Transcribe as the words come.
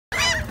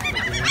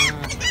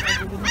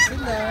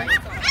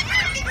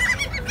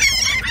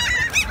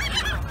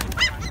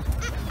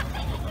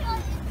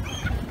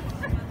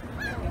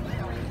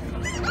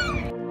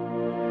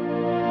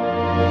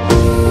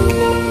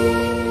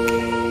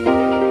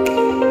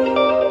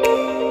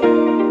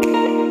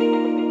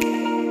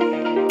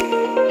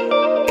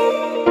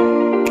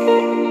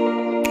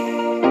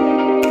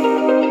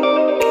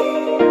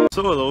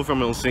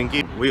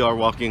Helsinki. We are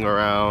walking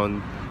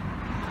around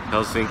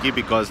Helsinki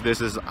because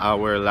this is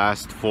our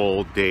last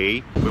full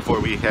day before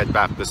we head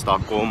back to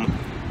Stockholm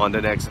on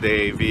the next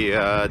day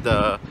via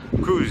the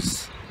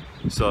cruise.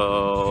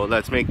 So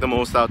let's make the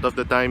most out of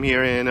the time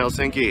here in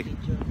Helsinki. So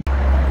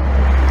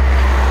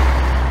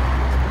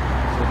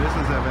this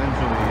is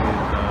eventually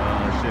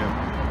the ship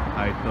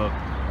I took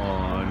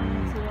on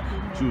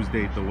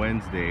Tuesday to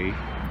Wednesday,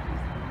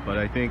 but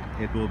I think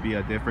it will be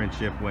a different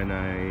ship when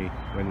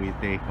we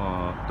take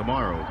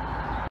tomorrow.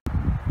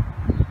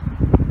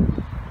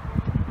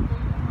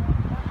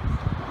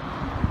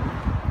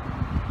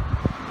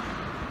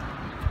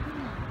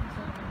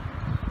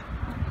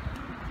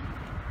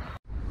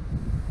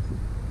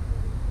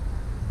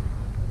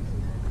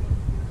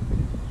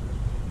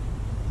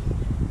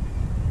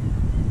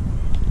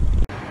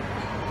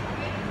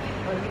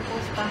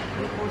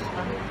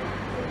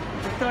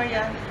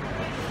 Victoria.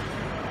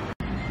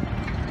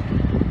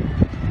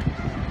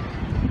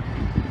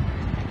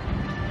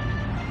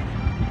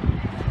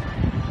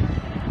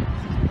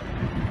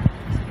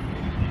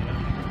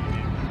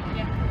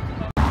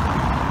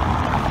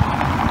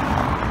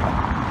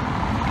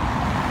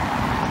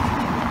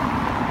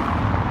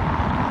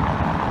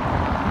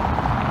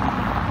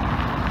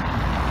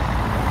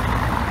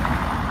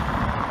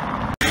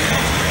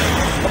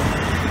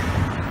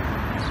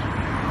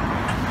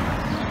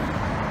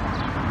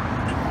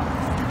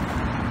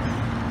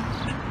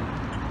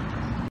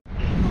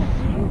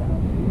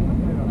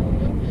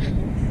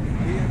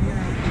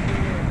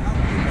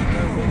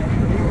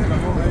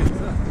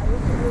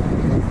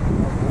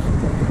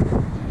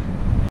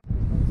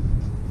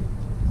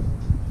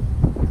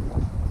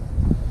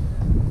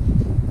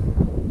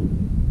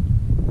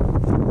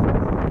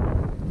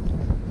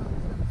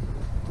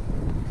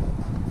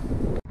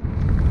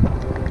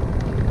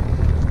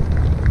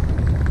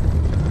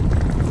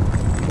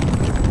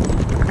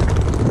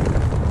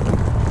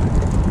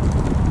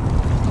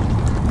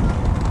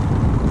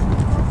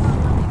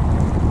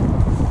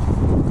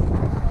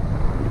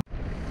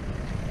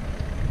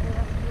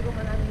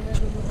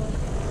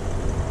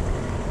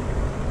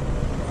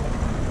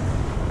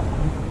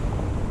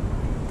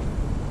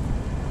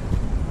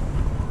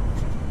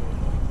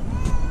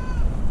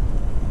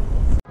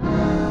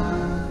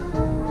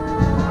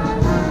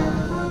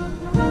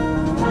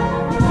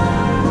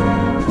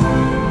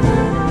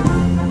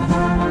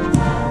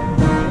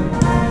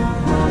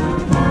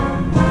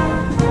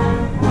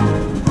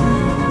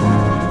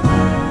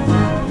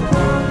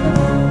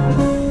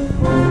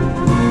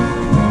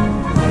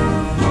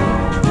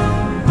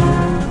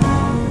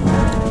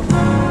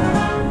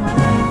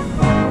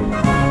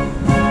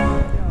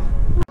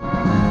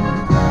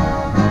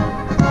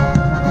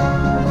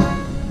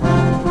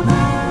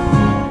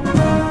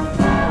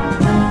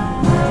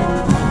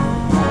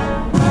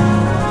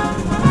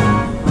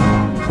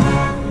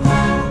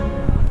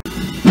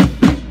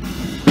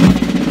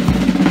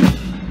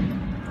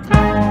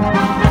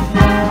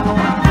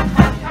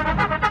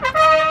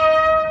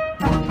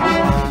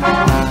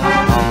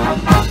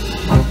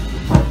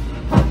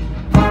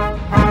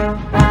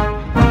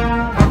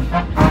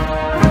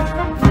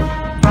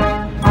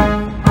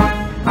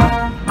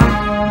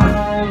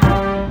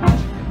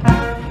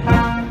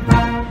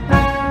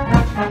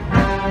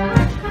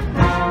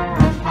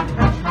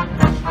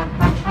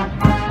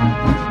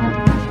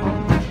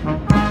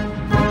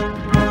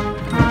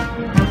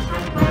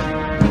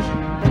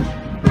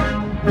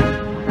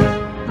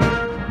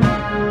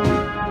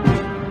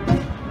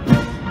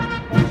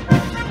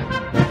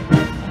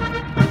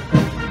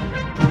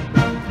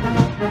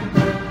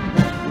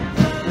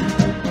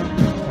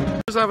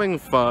 Having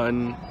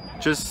fun,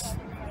 just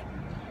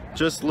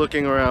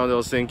looking around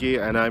Helsinki,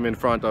 and I'm in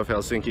front of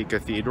Helsinki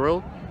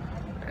Cathedral,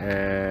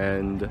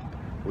 and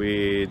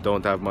we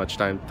don't have much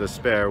time to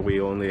spare.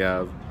 We only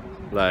have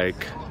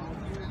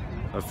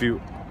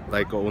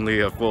only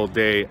a full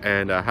day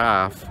and a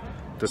half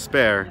to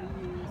spare.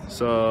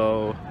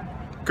 So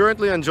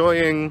currently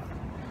enjoying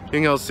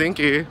in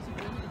Helsinki,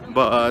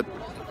 but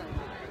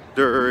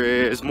there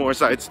is more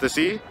sights to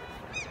see,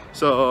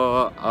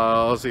 so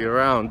I'll see you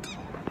around.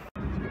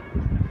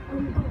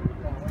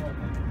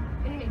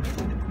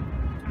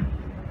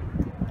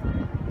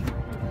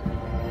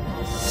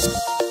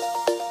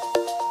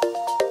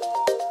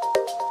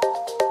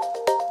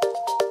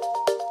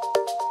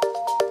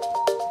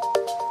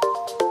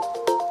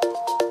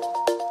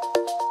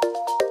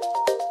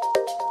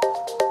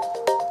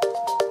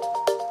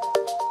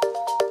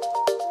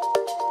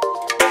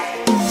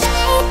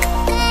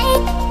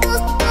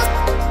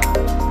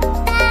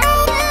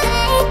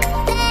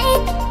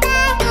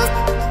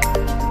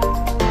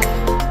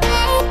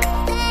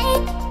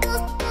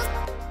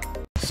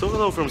 So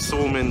hello from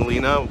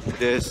Suomenlinna.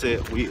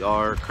 We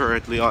are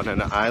currently on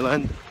an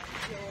island.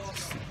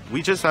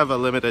 We just have a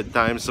limited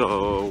time,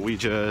 so we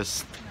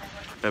just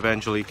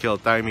eventually kill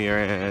time here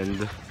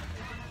and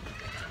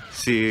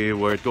see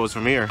where it goes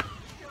from here.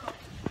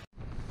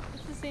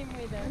 It's the same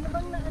way there.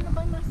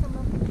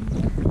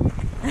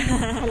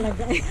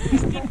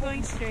 Just keep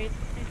going straight,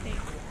 I think.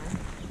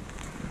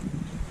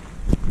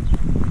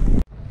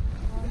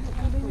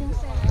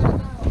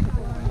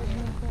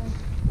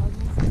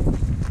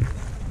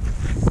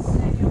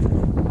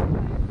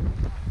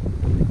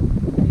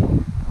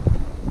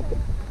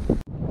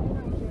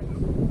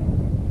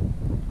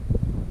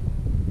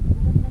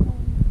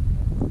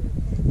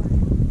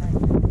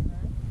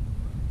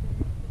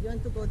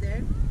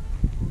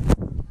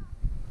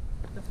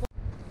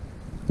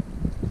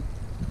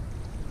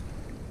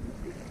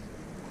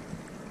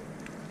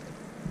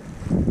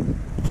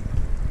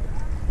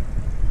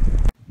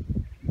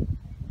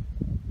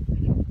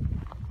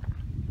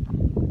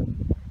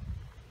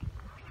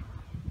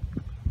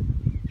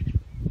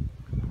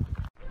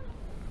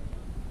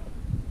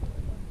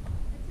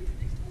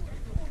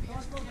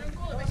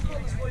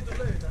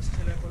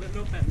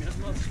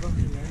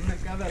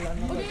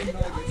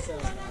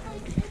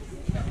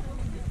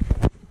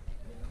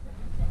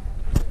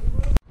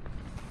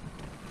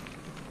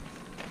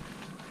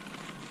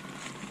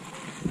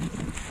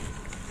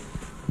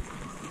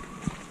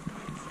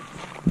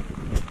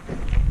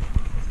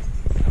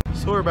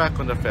 So we're back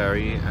on the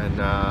ferry, and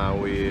now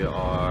we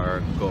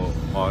are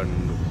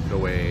on the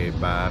way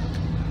back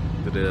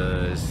to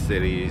the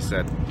city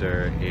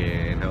center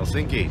in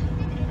Helsinki.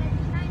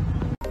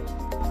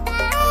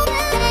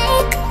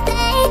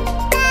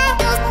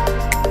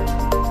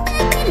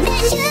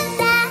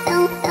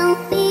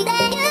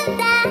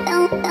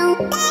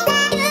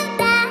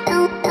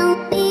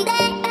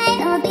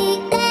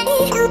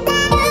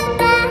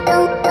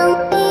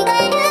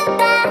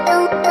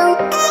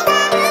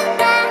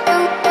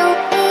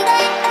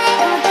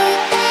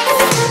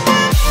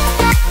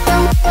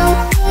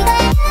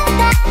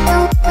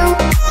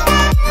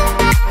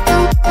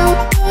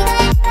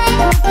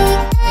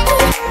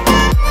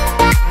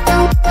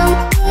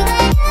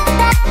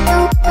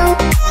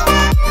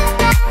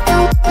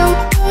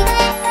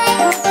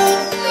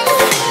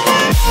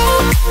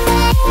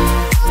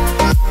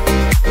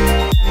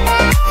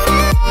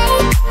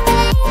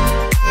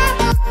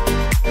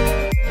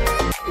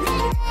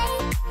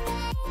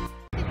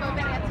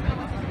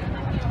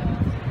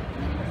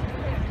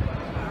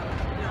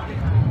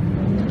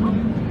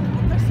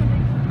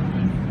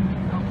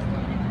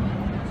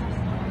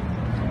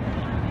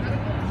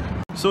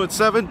 So it's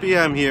 7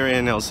 p.m. here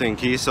in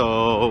Helsinki,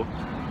 so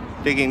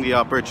taking the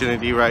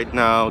opportunity right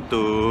now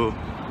to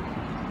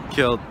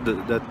kill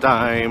the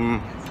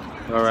time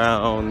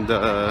around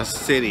the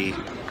city,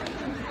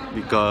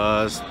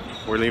 because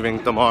we're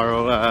leaving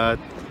tomorrow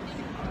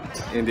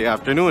in the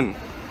afternoon.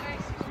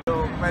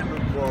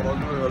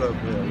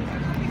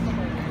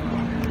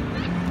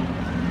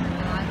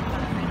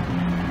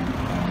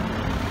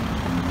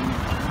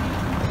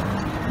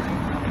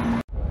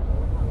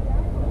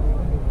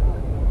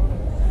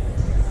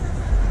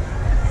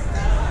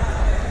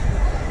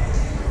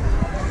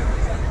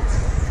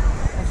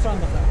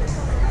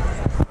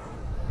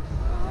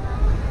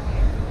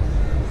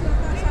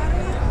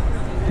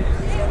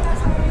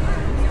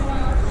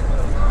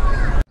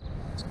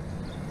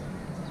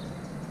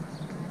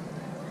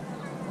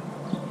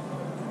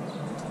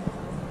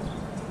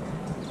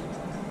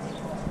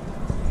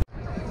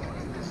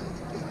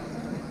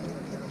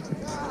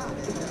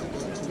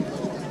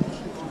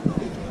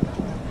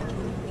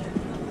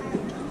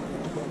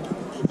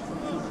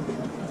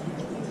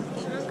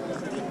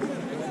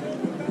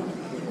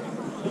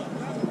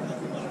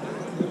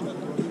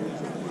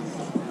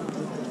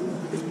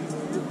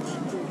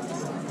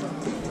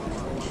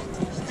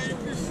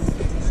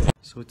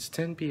 So it's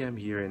 10 p.m.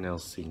 here in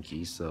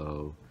Helsinki,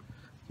 so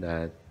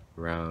that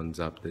rounds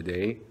up the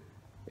day.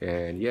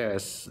 And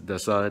yes, the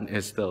sun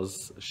is still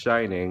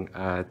shining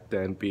at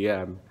 10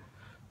 p.m.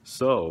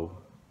 So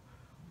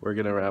we're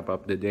gonna wrap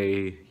up the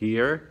day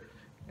here,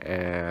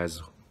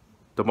 as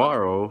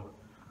tomorrow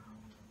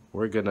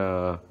we're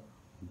gonna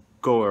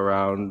go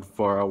around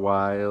for a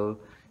while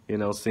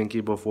in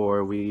Helsinki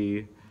before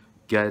we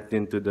get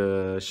into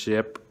the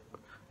ship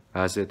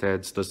as it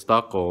heads to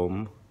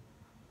Stockholm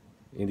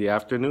in the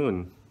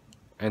afternoon,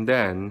 and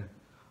then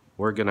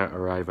we're gonna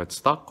arrive at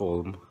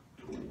Stockholm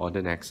on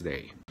the next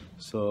day.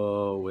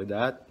 So with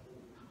that,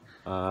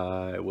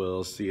 I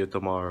will see you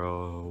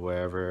tomorrow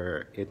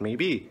wherever it may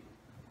be.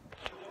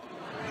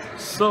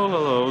 So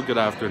hello, good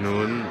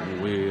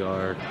afternoon. We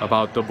are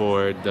about to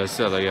board the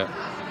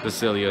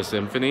Silja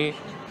Symphony.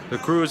 The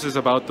cruise is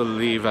about to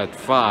leave at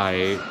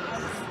 5,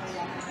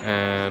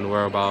 and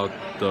we're about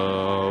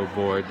to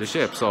board the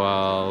ship, so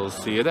I'll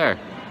see you there.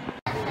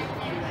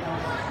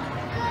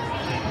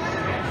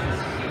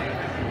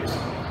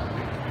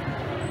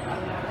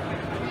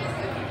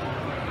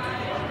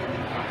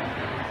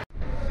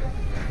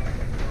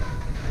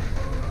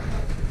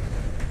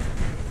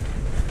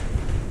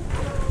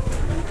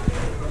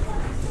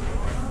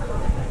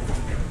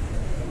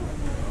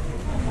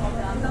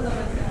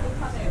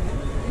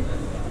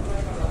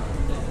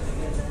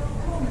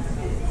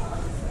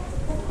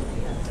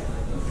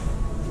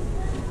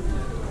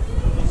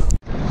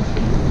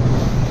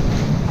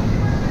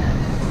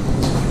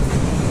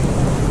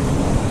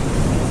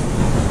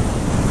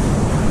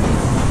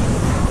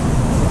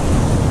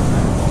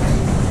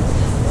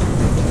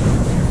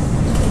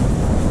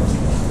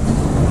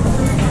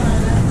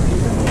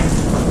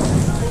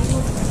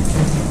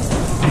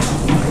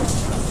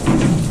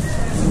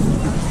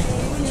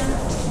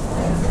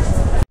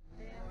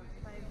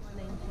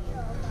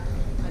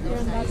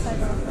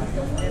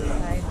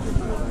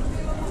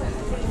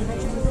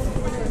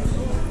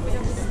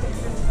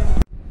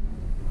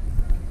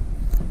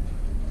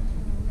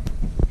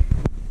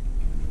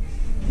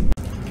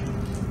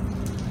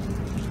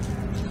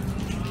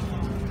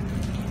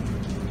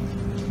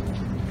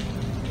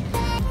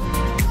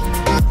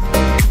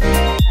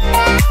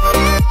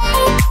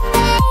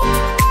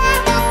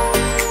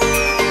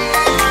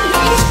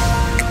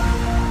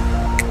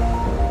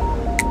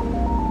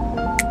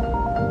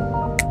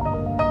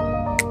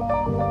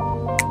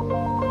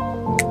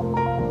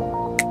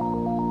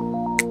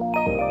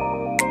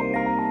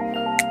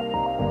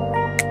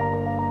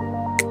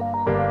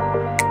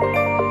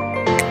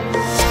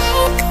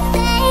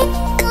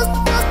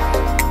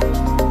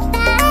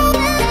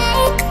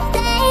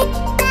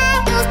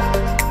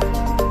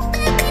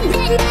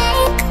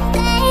 Bye.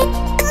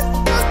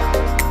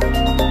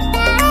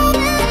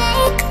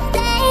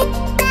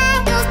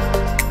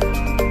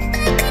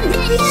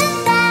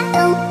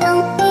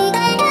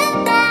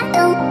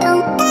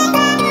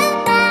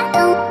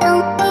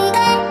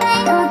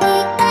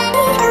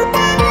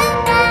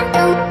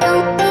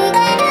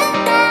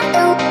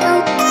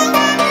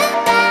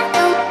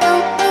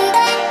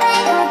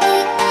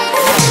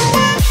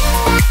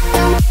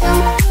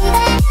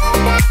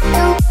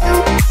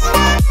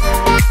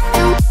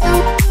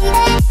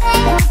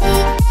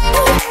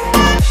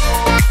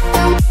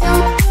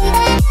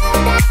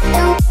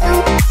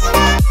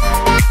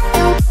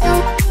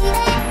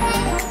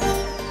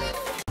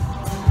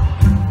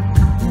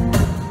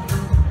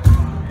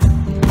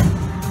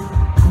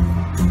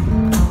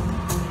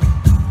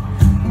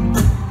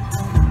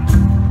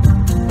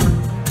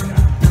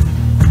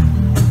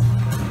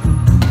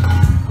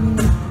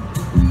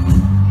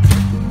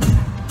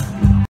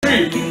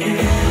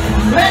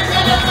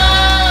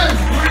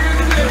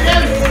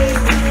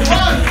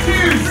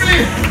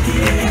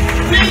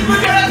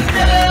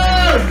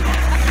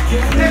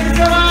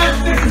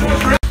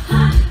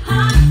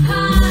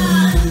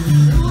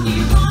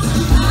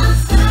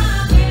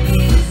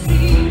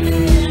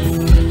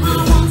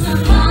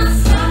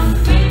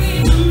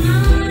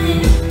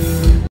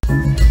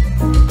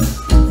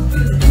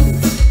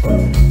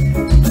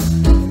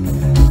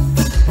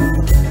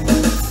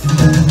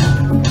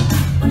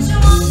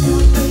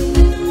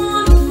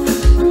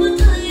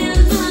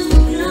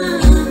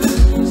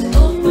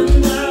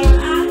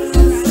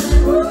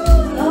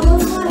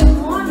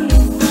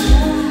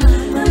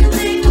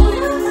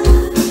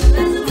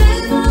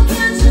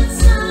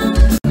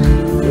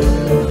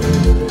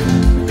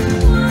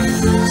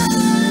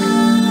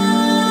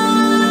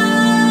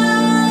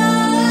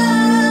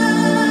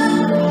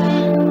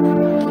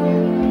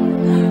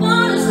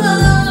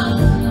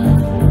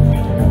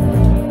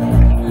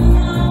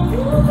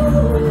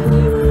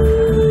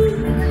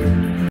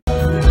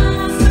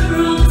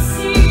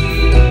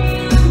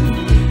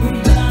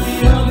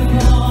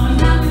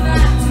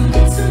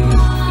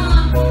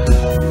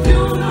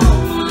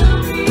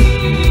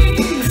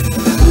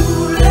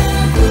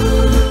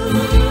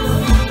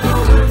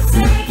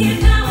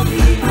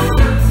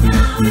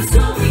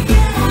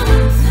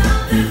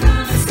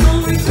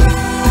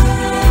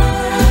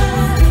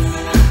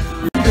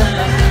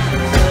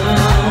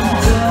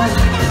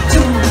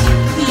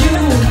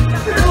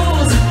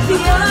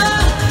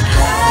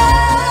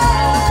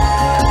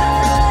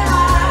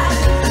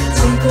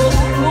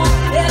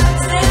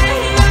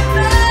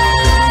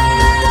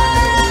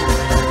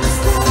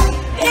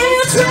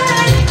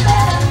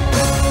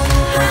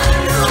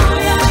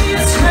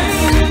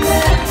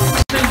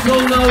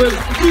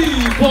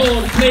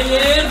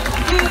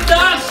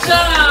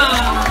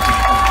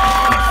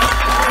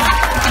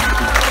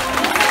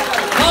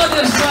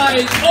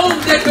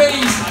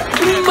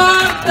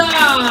 Marta!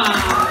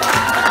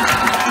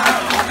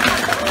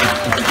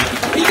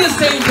 In the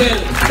same bell,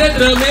 the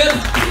drummer,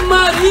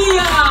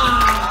 Maria!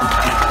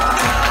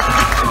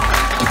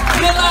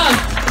 The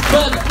last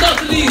but not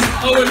least,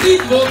 our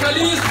lead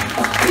vocalist,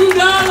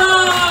 Gala!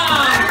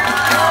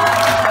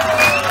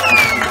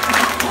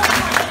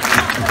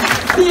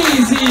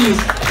 This is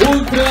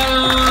Ultramarine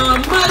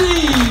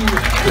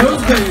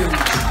Rose Band.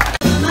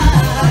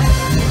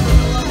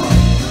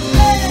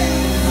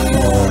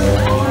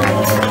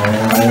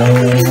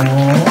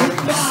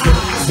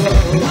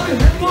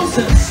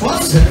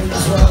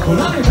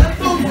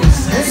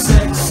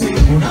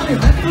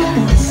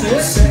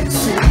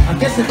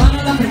 Anche se vanno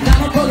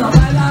all'americano con la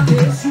bella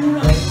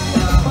tesura,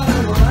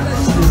 para lograr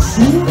este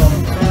sur,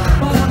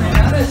 para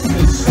negar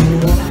este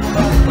sur,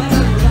 para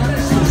lograr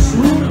este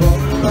sur,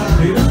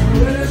 y las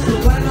mujeres lo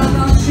bailan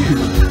así,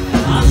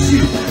 así,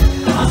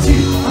 así,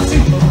 así.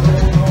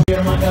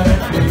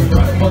 Macarena, que mi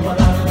cuerpo para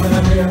la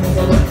melodía no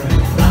se duerme,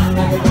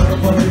 dale que cuerpo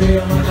por el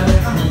día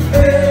Macarena,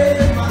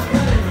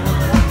 Macarena,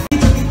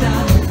 chiquita,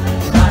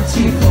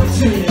 machi por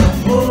chi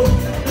amor,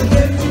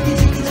 chiqui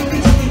chiqui chiqui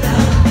chiquita.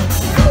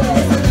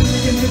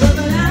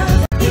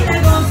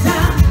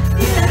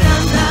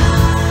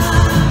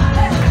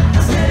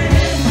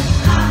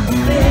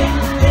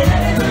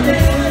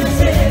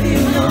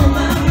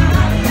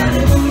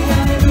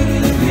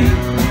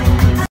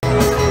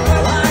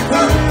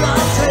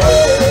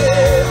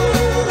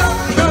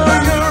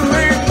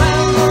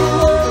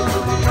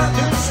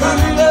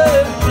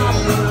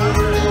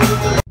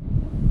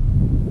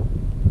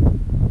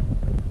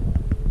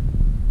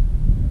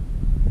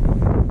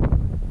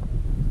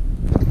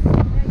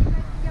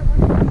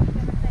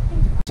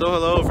 So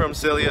hello from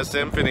Silja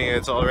Symphony.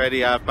 It's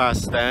already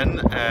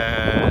 10:30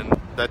 and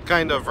that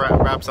kind of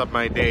wraps up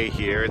my day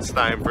here. It's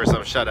time for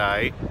some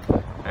shut-eye,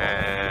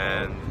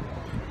 and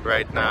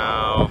right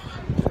now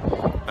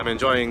I'm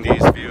enjoying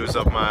these views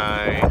of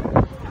my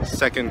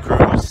second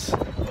cruise.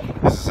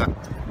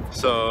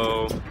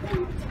 So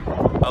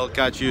I'll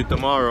catch you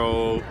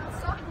tomorrow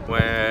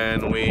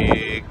when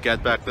we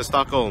get back to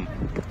Stockholm.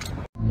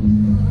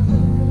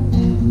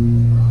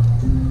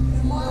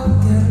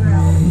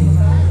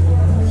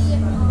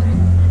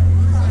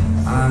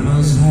 I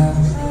must have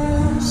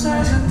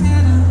such a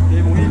dinner.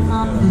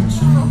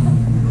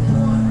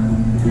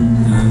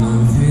 And I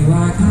feel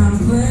like I'm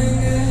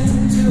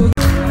playing to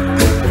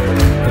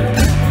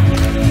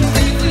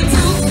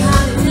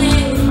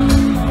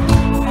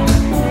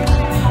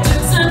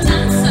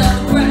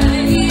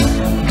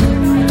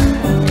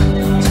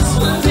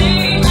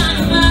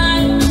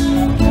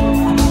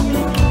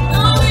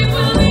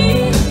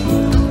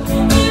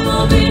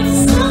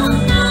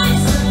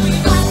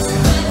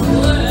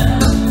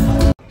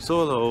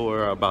Solo,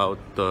 we're about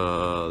to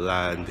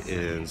land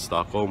in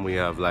Stockholm. We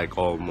have like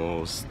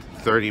almost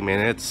 30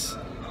 minutes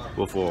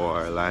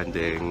before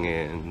landing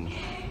in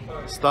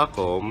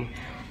Stockholm,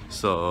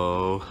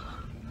 so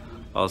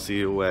I'll see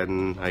you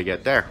when I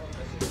get there.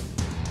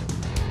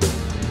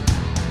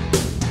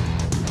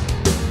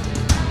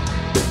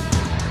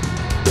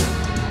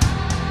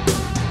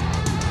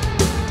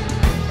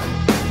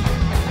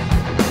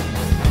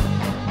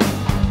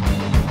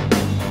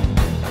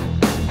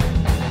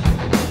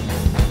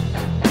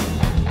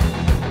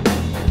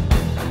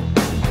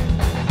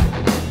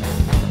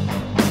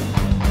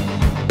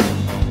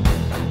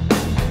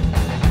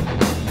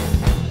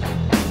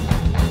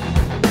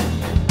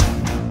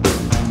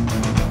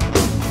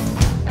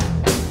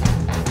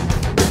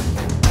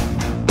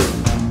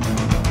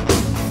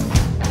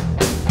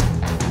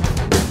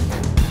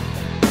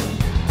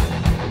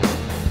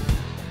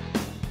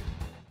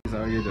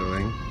 How are you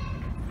doing?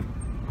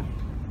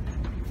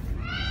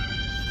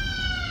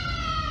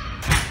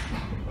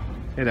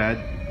 Hey, Dad.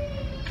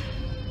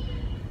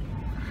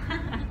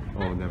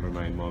 Oh, never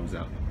mind. Mom's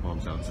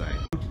outside.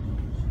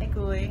 Hey,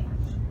 Kuy.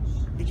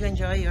 Did you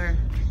enjoy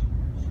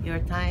your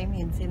time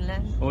in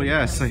Finland? Oh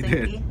yes, I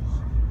did.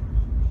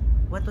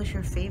 What was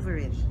your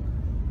favorite?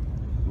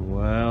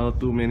 Well,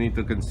 too many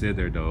to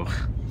consider though.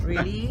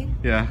 Really?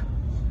 Yeah.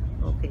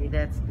 Okay,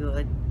 that's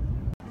good.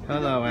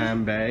 Hello,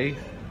 Ambe.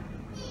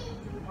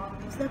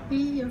 Is that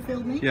me you're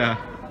filming? Yeah.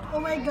 Oh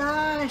my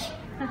gosh!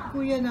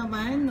 Kuya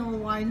naman, no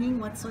warning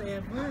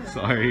whatsoever.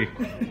 Sorry.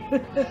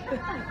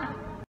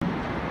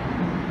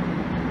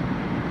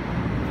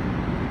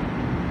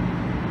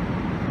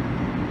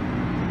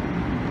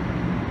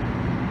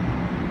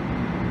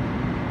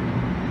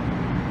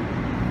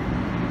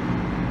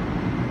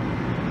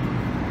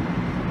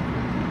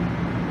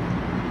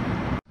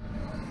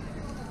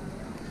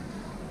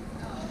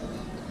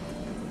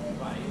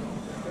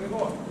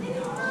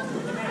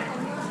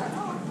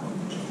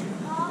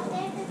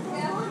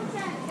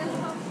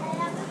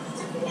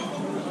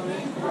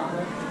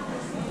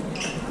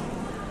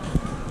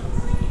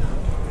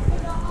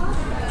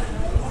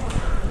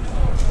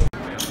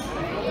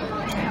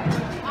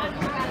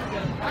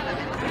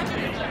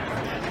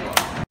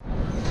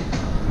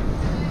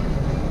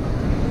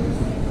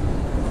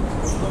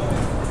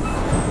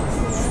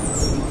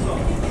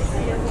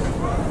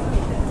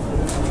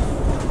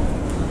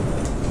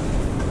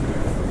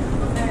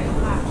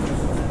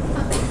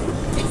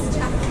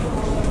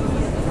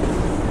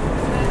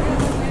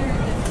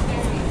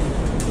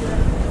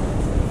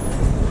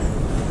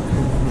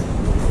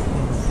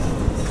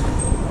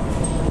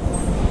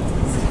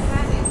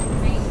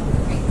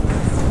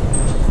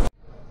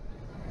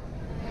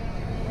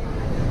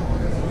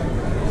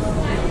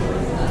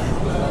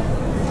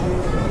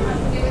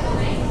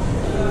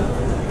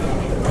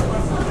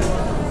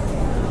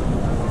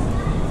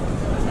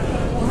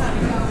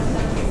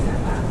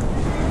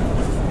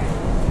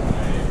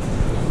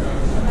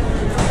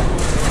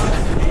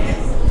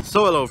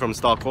 So hello from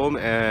Stockholm,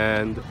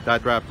 and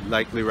that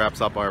likely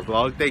wraps up our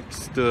vlog.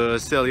 Thanks to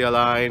Silja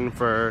Line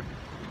for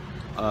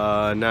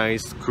a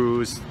nice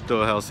cruise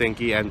to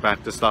Helsinki and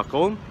back to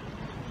Stockholm.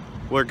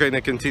 We're going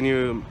to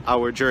continue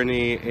our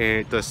journey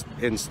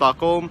in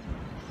Stockholm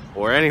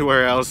or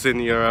anywhere else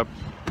in Europe.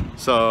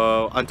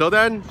 So until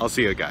then, I'll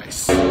see you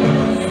guys.